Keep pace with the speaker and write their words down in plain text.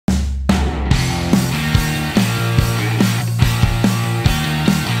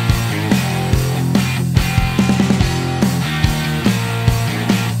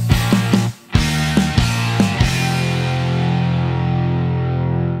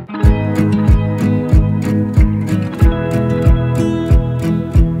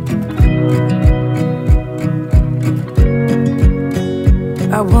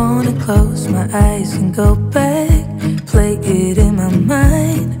my eyes and go back, play it in my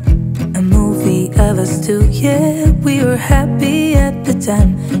mind. A movie of us two, yeah, we were happy at the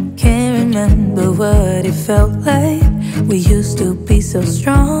time. Can't remember what it felt like. We used to be so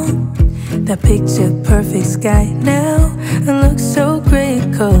strong. That picture perfect sky now, it looks so grey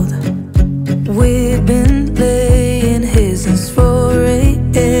and cold. We've been laying here since 4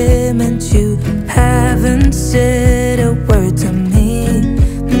 AM, and you haven't said a word to me.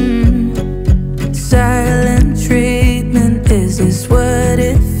 Silent treatment, is this what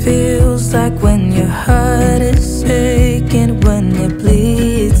it feels like when your heart is aching, when it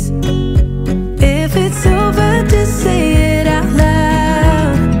bleeds? If it's over, just say it out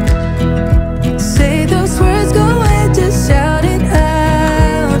loud. Say those words, go ahead, just shout it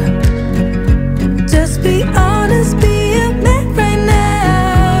out. Just be honest, be a man right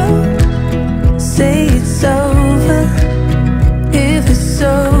now. Say it's over, if it's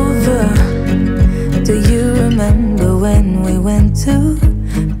over. Do you remember when we went to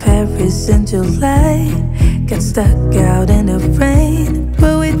Paris in July? Got stuck out in the rain,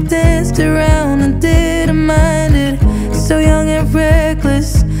 but we danced around and didn't mind it. So young and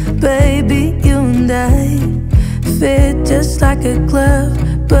reckless, baby, you and I fit just like a glove,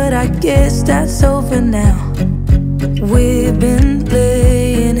 but I guess that's over now. We've been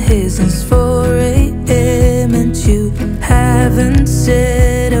laying here since 4 AM, and you haven't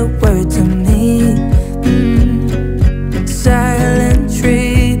said a word to me. Silent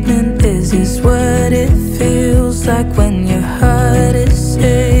treatment, is this what it feels like when your heart is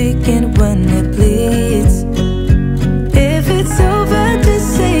aching, when it bleeds? If it's over,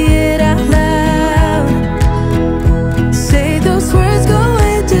 just say it out loud. Say those words, go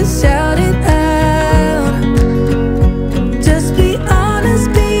ahead, just shout it out. Just be honest,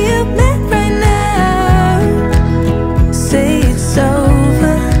 be a man right now. Say it's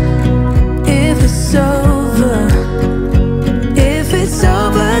over, if it's over. If it's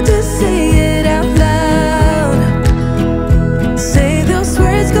over, just say it out loud. Say those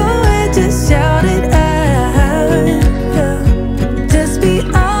words, go ahead, just shout it out. Just be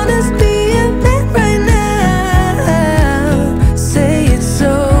honest, be a man right now. Say it's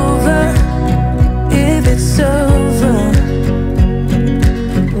over, if it's over.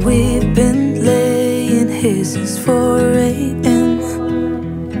 We've been laying here since 4 AM.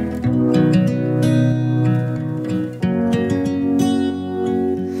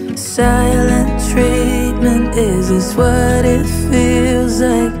 Silent treatment, is this what it feels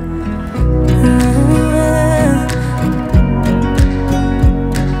like?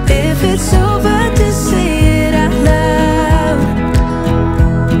 If it's over, just say it out loud.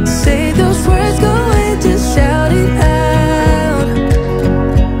 Say those words, go ahead, just shout it out.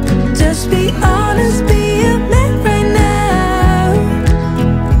 Just be honest, be a man right now.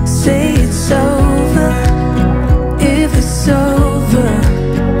 Say it's over, if it's over.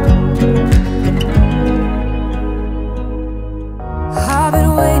 I've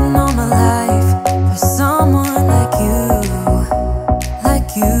been waiting all my life for someone like you,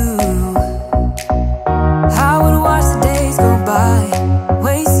 like you. I would watch the days go by,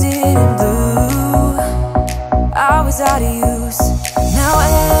 wasted in blue. I was out of use. Now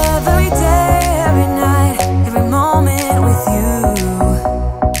every day, every night, every moment with you,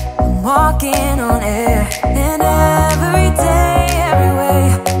 I'm walking on air. And every day, every way,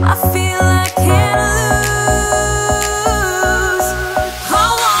 I feel I can't lose. I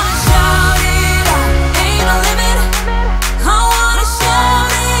wanna shout it out, ain't no limit. I wanna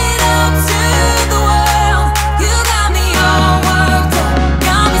shout it out to the world. You got me all worked up,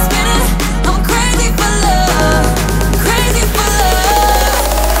 got me spinning. I'm crazy for love, crazy for love,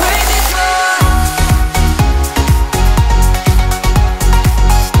 crazy for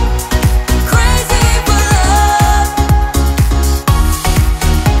crazy for love.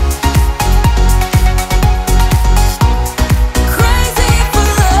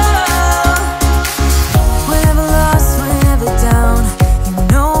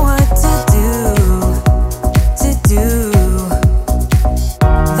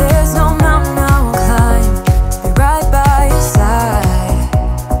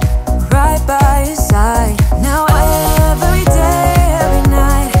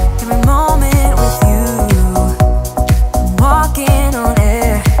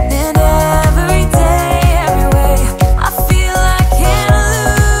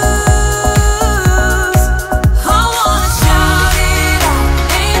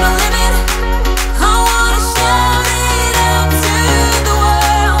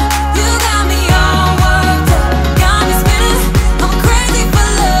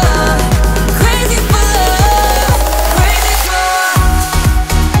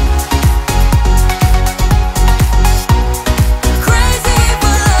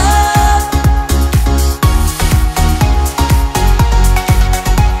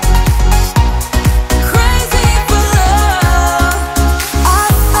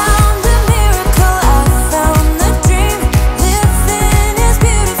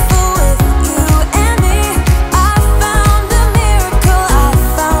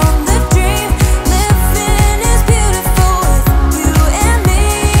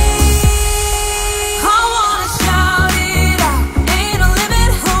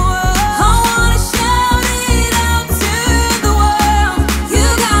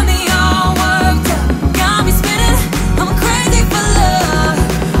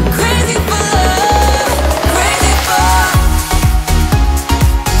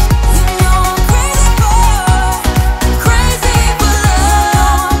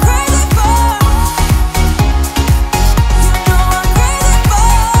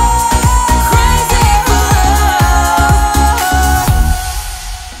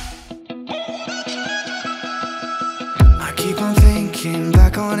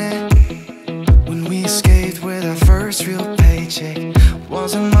 on it. When we escaped with our first real paycheck.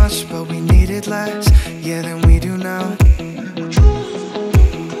 Wasn't much, but we needed less, yeah, than we do now.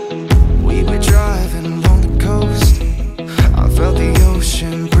 We were driving along the coast. I felt the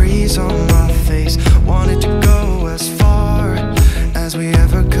ocean breeze on my face. Wanted to go as far as we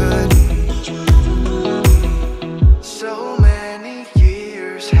ever could. So many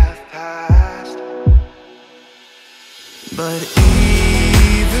years have passed, but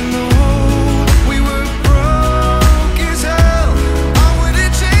even though we were broke as hell, I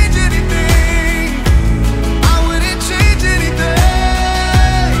wouldn't change anything. I wouldn't change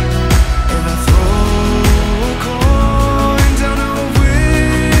anything. If I throw a coin down a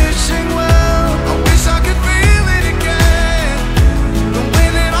wishing well, I wish I could feel it again, the way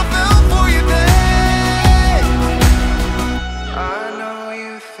that I felt for you then. I know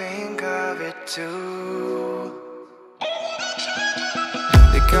you think of it too.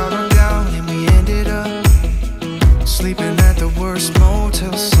 They counted down and we ended up sleeping at the worst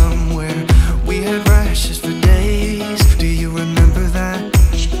motel somewhere. We had rashes for days, do you remember that?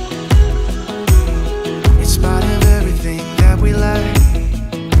 In spite of everything that we lacked,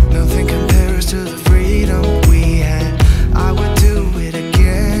 nothing compares to the freedom we had. I would do it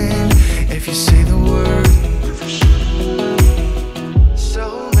again if you say the word.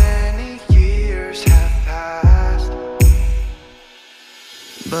 So many years have passed,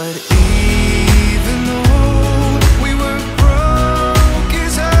 but even though we were broke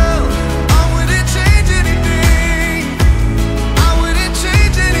as hell, I wouldn't change anything. I wouldn't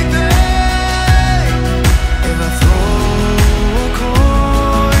change anything. If I throw a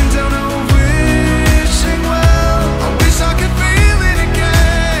coin down a wishing well, I wish I could feel it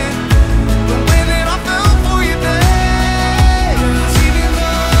again, the way that I felt for you then. 'Cause even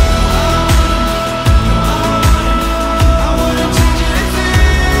though I wouldn't change anything,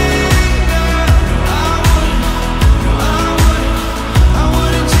 I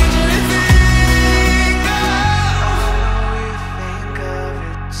wouldn't change anything. I know you think of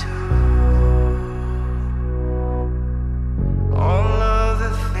it too. All of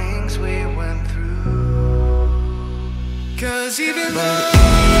the things we went through. 'Cause even though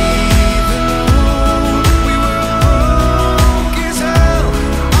we were broke as hell,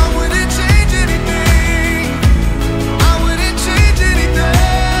 I wouldn't change anything. I wouldn't change anything.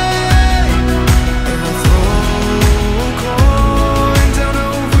 If I throw a coin down a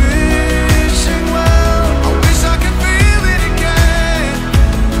wishing well, I wish I could feel it again,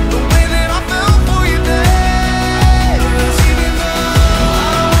 the way that I felt for you then. 'Cause even though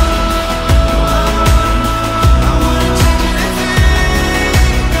I wouldn't change anything.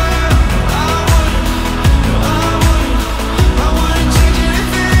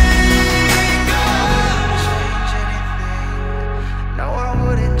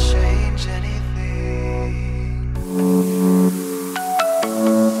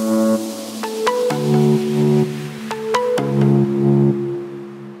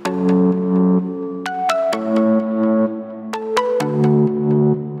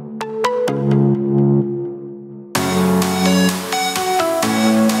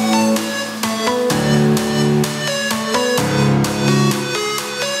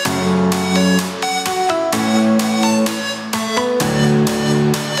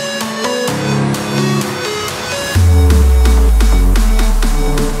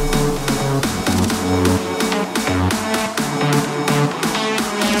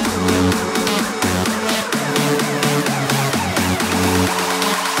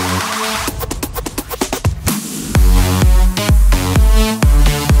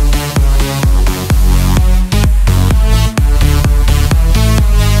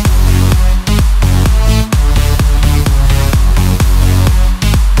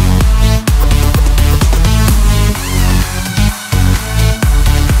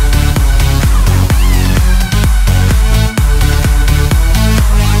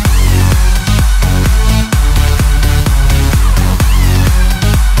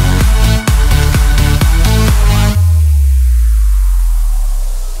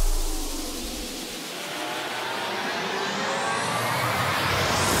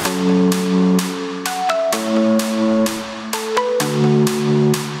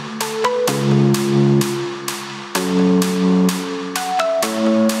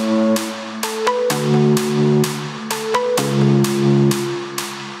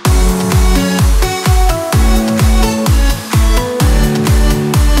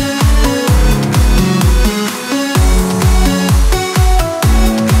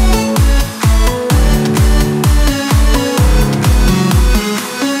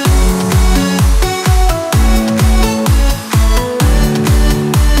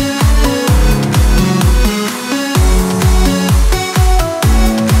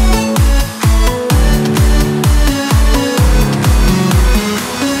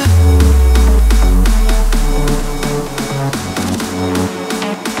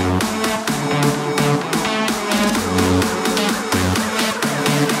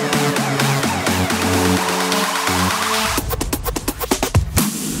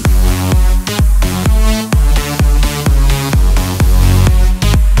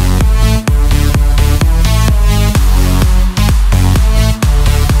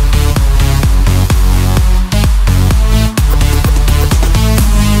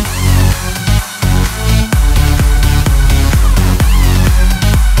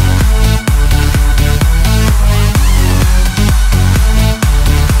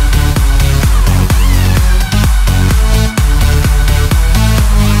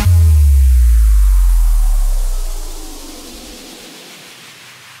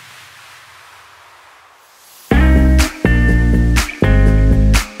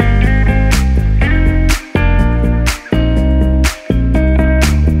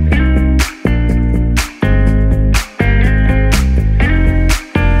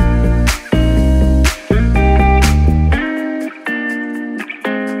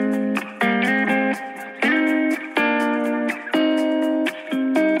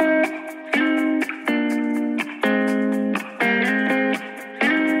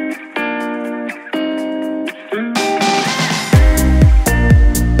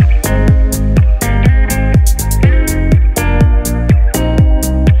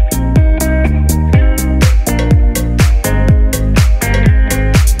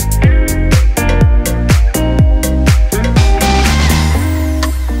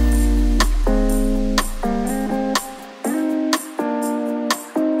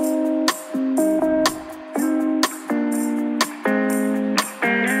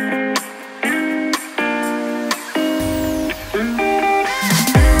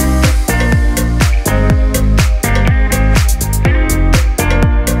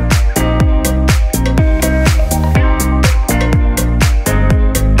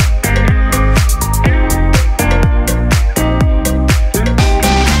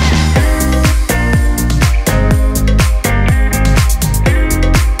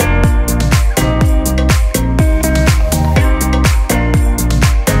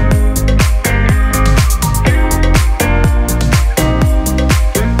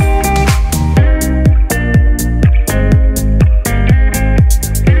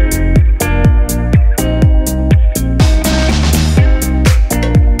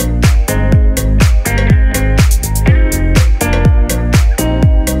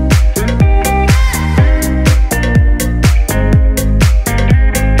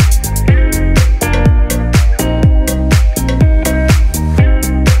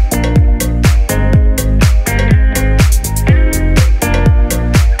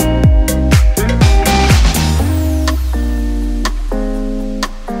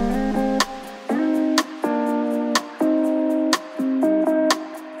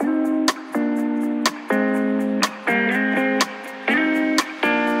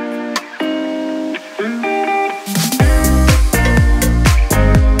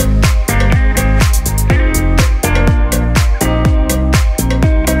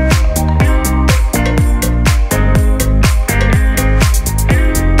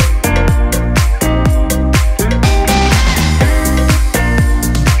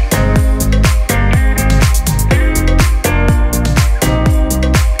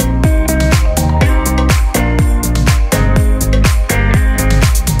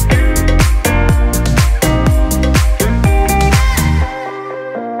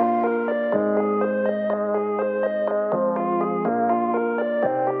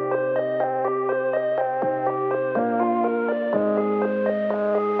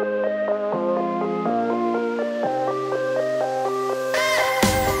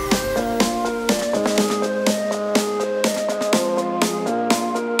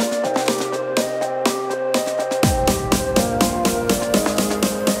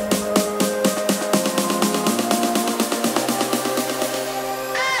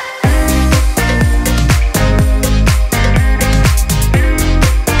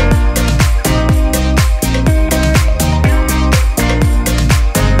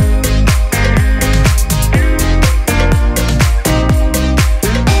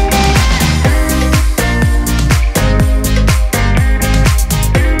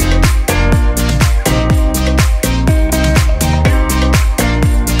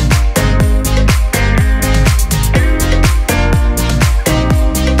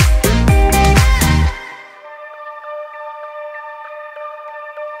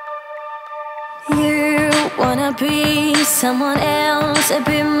 be someone else, a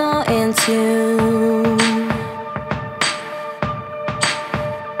bit more in tune.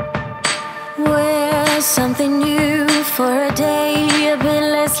 Wear something new for a day, a bit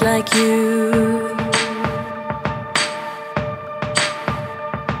less like you.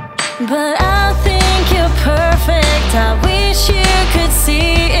 But I think you're perfect, I wish you could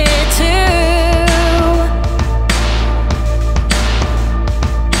see it too.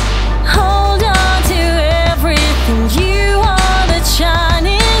 Hold on to everything, you are the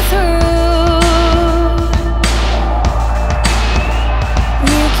shining through.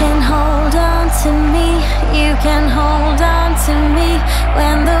 You can hold on to me, you can hold on to me.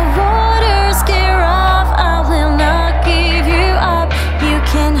 When the waters get rough, I will not give you up. You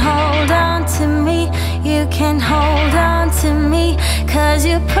can hold on to me, you can hold on to me. 'Cause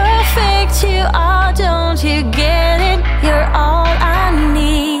you're perfect, you are, don't you get it? You're all I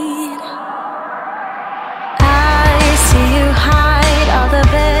need. I see you hide all the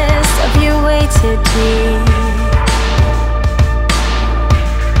best of you way too deep.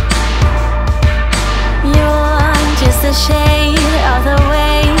 You're just a shade of the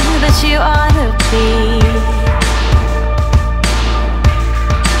way that you ought to be.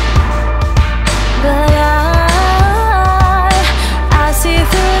 But I see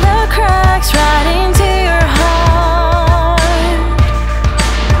through the cracks right into your heart.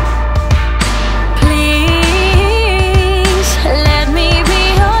 Please let me be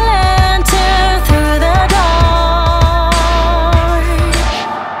your lantern through the dark.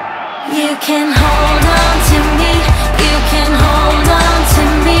 You can hold on to me, you can hold on to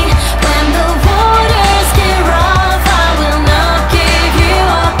me. When the waters get rough, I will not give you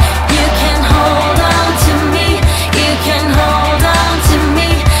up. You can hold on to me, you can hold on to me.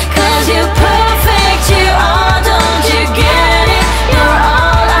 'Cause you're perfect, you are, don't you get it? You're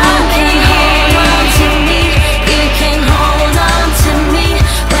all I need. Hold on to me, you can hold on to me.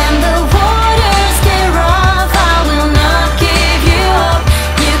 When the waters get rough, I will not give you up.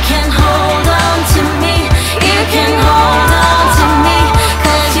 You can hold on to me, you can hold on to me.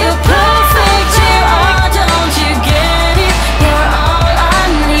 'Cause you're perfect, you are, don't you get it? You're all I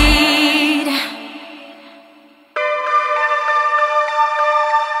need.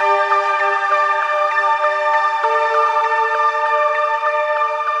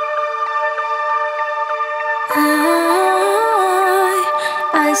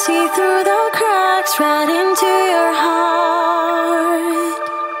 I see through the cracks right into your heart.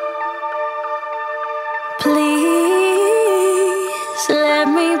 Please let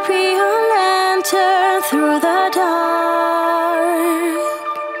me be your lantern through